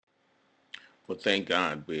Well, thank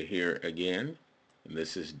God we're here again. And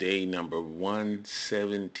this is day number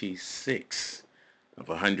 176 of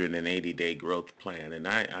a 180-day growth plan. And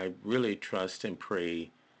I really trust and pray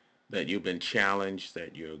that you've been challenged,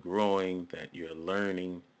 that you're growing, that you're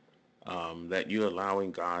learning, that you're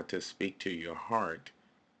allowing God to speak to your heart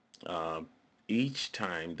uh, each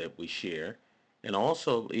time that we share. And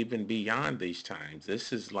also, even beyond these times,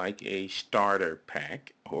 this is like a starter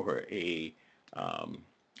pack or um,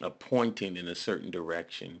 a pointing in a certain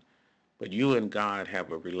direction. But you and God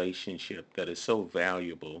have a relationship that is so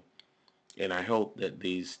valuable. And I hope that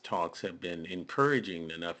these talks have been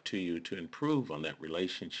encouraging enough to you to improve on that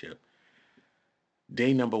relationship.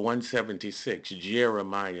 Day number 176,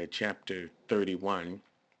 Jeremiah chapter 31,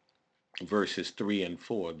 verses 3 and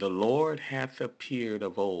 4. The Lord hath appeared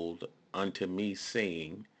of old unto me,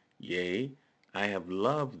 saying, Yea, I have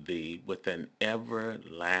loved thee with an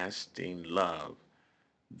everlasting love.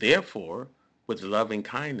 Therefore, with loving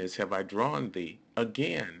kindness have I drawn thee.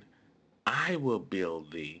 Again, I will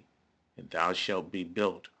build thee, and thou shalt be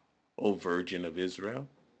built, O Virgin of Israel.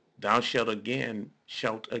 Thou shalt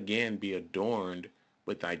again be adorned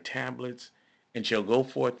with thy tabrets, and shall go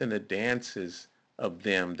forth in the dances of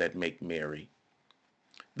them that make merry.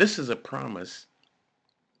 This is a promise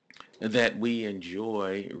that we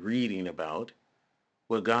enjoy reading about,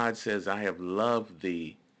 where God says, I have loved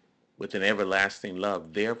thee with an everlasting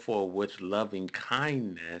love. Therefore, with loving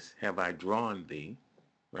kindness have I drawn thee,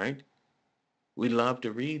 right? We love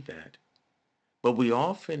to read that. But we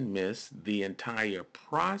often miss the entire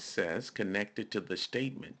process connected to the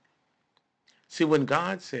statement. See, when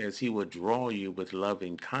God says he will draw you with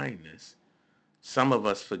loving kindness, some of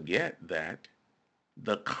us forget that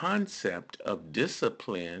the concept of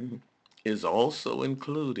discipline is also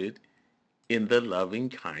included in the loving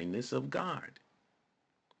kindness of God.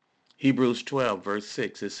 Hebrews 12, verse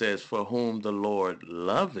 6, it says, For whom the Lord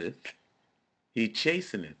loveth, he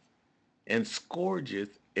chasteneth, and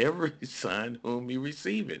scourgeth every son whom he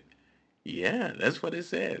receiveth. Yeah, that's what it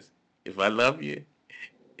says. If I love you,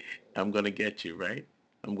 I'm going to get you, right?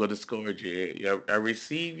 I'm going to scourge you. I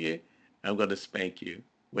receive you, I'm going to spank you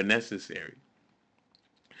when necessary.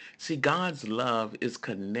 See, God's love is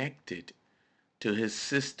connected to his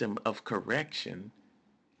system of correction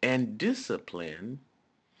and discipline.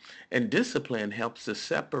 And discipline helps to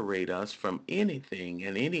separate us from anything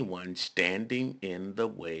and anyone standing in the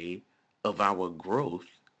way of our growth,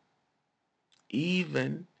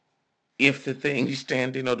 even if the thing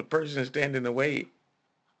standing or the person standing in the way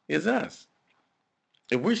is us.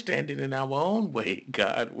 If we're standing in our own way,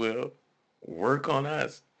 God will work on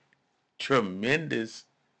us. Tremendous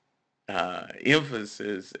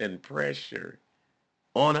emphasis and pressure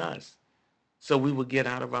on us so we will get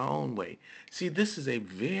out of our own way. See, this is a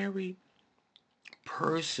very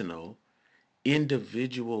personal,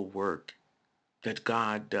 individual work that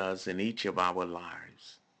God does in each of our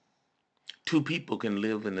lives. Two people can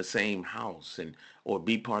live in the same house and or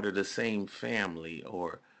be part of the same family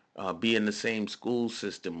or be in the same school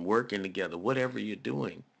system, working together, whatever you're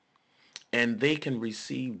doing. And they can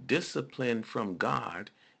receive discipline from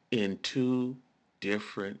God in two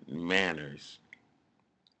different manners.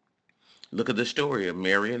 Look at the story of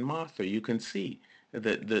Mary and Martha. You can see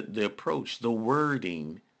the approach, the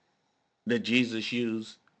wording that Jesus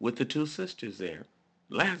used with the two sisters there.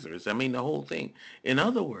 Lazarus, I mean, the whole thing. In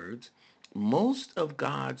other words, most of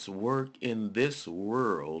God's work in this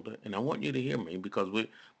world, and I want you to hear me because we're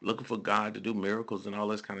looking for God to do miracles and all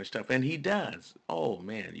this kind of stuff, and he does. Oh,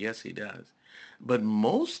 man, yes, he does. But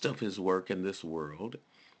most of his work in this world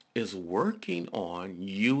is working on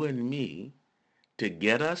you and me to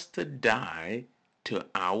get us to die to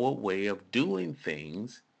our way of doing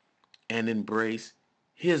things and embrace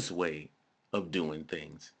his way of doing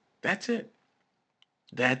things. That's it.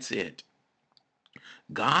 That's it.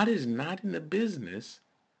 God is not in the business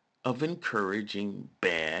of encouraging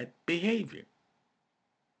bad behavior.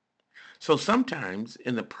 So sometimes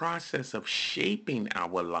in the process of shaping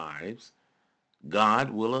our lives,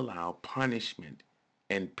 God will allow punishment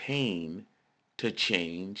and pain to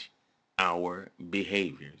change our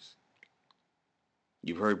behaviors.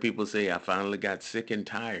 You've heard people say, I finally got sick and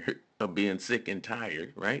tired of being sick and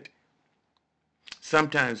tired, right?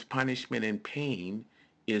 Sometimes punishment and pain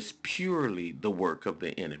is purely the work of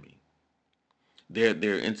the enemy. There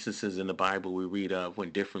are instances in the Bible we read of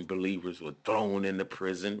when different believers were thrown into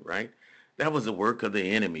prison, right? That was the work of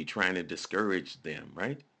the enemy trying to discourage them,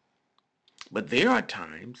 right? But there are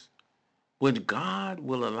times when God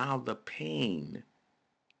will allow the pain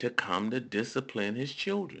to come to discipline his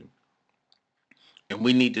children. And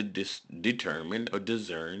we need to determine or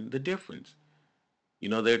discern the difference. You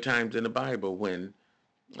know, there are times in the Bible when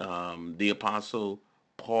the apostle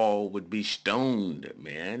Paul would be stoned,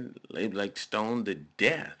 man, like stoned to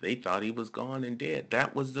death. They thought he was gone and dead.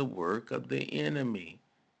 That was the work of the enemy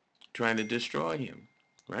trying to destroy him,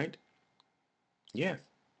 right? Yes.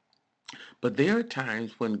 But there are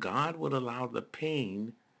times when God would allow the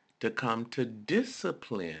pain to come to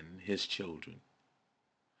discipline his children.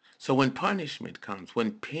 So when punishment comes,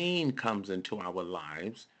 when pain comes into our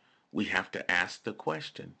lives, we have to ask the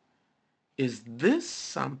question, is this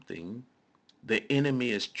something the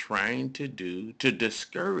enemy is trying to do to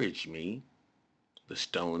discourage me? The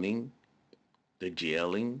stoning, the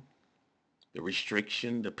jailing, the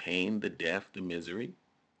restriction, the pain, the death, the misery?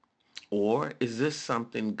 Or is this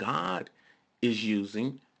something God is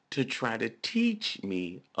using to try to teach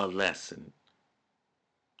me a lesson?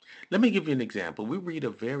 Let me give you an example. We read a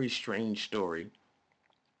very strange story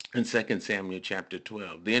in 2 Samuel chapter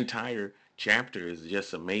 12. The entire chapter is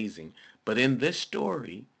just amazing. But in this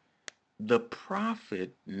story, the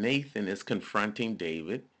prophet Nathan is confronting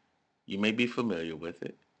David. You may be familiar with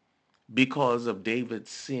it because of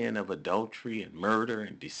David's sin of adultery and murder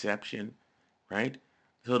and deception, right?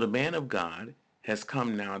 So the man of God has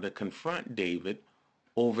come now to confront David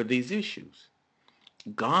over these issues.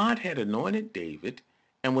 God had anointed David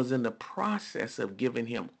and was in the process of giving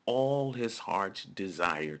him all his heart's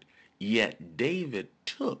desired. Yet David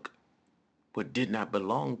took what did not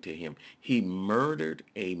belong to him. He murdered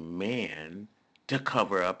a man to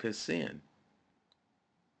cover up his sin.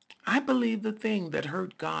 I believe the thing that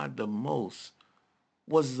hurt God the most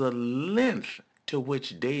was the length to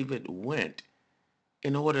which David went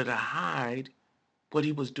in order to hide what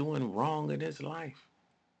he was doing wrong in his life.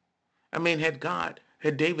 I mean, had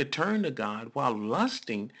David turned to God while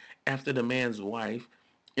lusting after the man's wife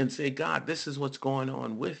and say, God, this is what's going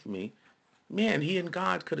on with me, man, he and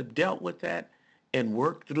God could have dealt with that and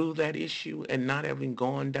worked through that issue and not having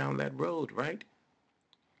gone down that road, right?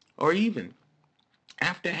 Or even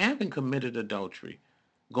after having committed adultery,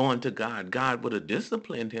 going to God, God would have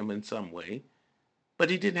disciplined him in some way, but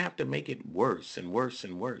he didn't have to make it worse and worse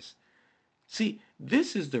and worse. See,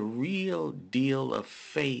 this is the real deal of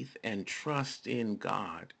faith and trust in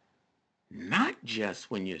God, not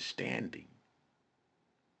just when you're standing,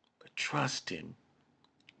 but trust him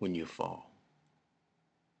when you fall.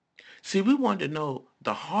 See, we want to know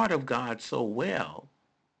the heart of God so well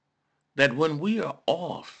that when we are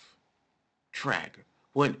off track,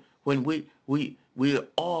 when we're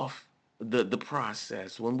off the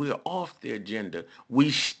process, when we're off the agenda,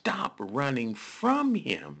 we stop running from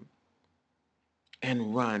him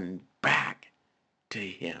and run back to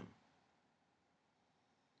him.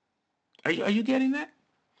 Are you getting that?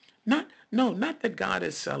 Not that God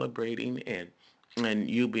is celebrating and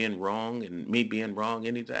you being wrong and me being wrong,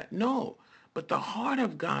 any of that. No. But the heart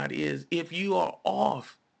of God is if you are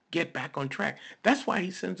off, get back on track. That's why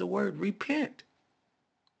he sends the word repent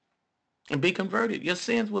and be converted. Your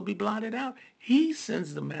sins will be blotted out. He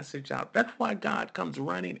sends the message out. That's why God comes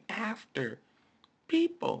running after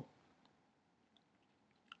people.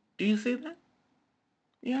 Do you see that?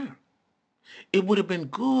 Yeah. It would have been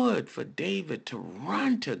good for David to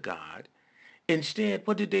run to God. Instead,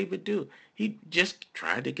 what did David do? He just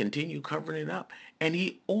tried to continue covering it up. And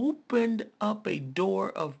he opened up a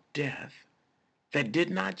door of death that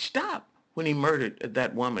did not stop when he murdered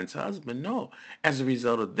that woman's husband. No. As a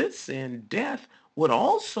result of this sin, death would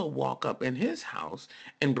also walk up in his house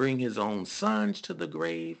and bring his own sons to the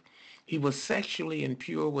grave. He was sexually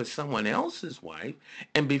impure with someone else's wife,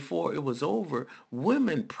 and before it was over,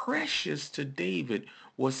 women precious to David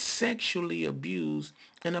were sexually abused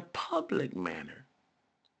in a public manner.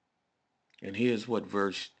 And here's what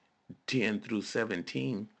verse 10 through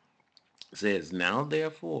 17 says, Now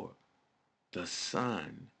therefore the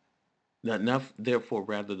son, enough therefore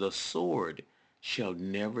rather the sword shall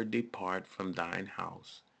never depart from thine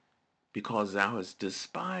house, because thou hast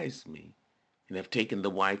despised me, and have taken the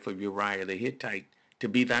wife of Uriah the Hittite to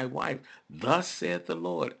be thy wife. Thus saith the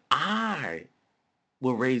Lord, I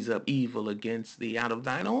will raise up evil against thee out of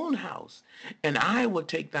thine own house. And I will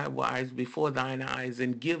take thy wives before thine eyes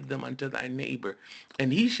and give them unto thy neighbor.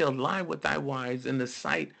 And he shall lie with thy wives in the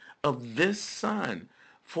sight of this son.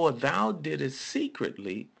 For thou didst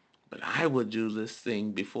secretly, but I will do this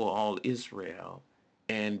thing before all Israel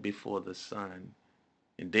and before the sun.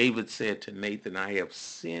 And David said to Nathan, I have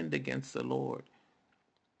sinned against the Lord.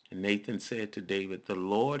 And Nathan said to David, the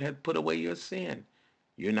Lord hath put away your sin.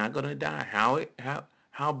 You're not going to die.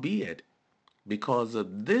 How be it? Because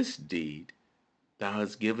of this deed, thou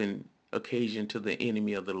hast given occasion to the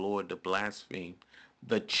enemy of the Lord to blaspheme.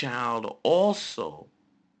 The child also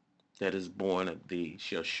that is born of thee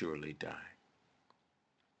shall surely die.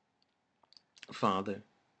 Father,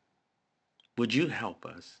 would you help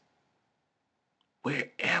us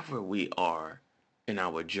wherever we are in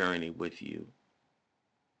our journey with you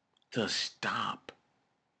to stop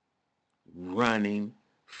running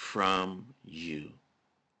from you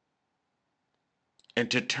and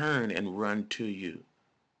to turn and run to you.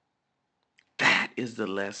 That is the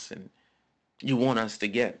lesson you want us to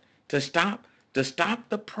get. To stop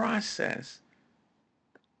the process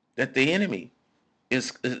that the enemy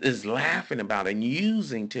is laughing about and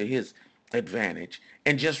using to his advantage,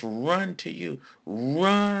 and just run to you.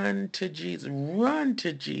 Run to Jesus. Run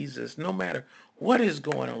to Jesus no matter what is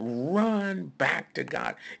going on. Run back to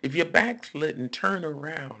God. If you're backslidden, turn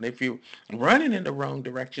around. If you're running in the wrong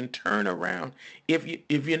direction, turn around. If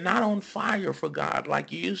you're not on fire for God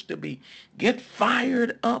like you used to be, get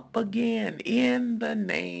fired up again in the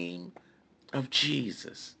name of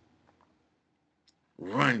Jesus.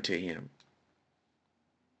 Run to him.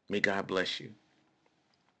 May God bless you.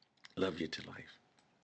 Love you to life.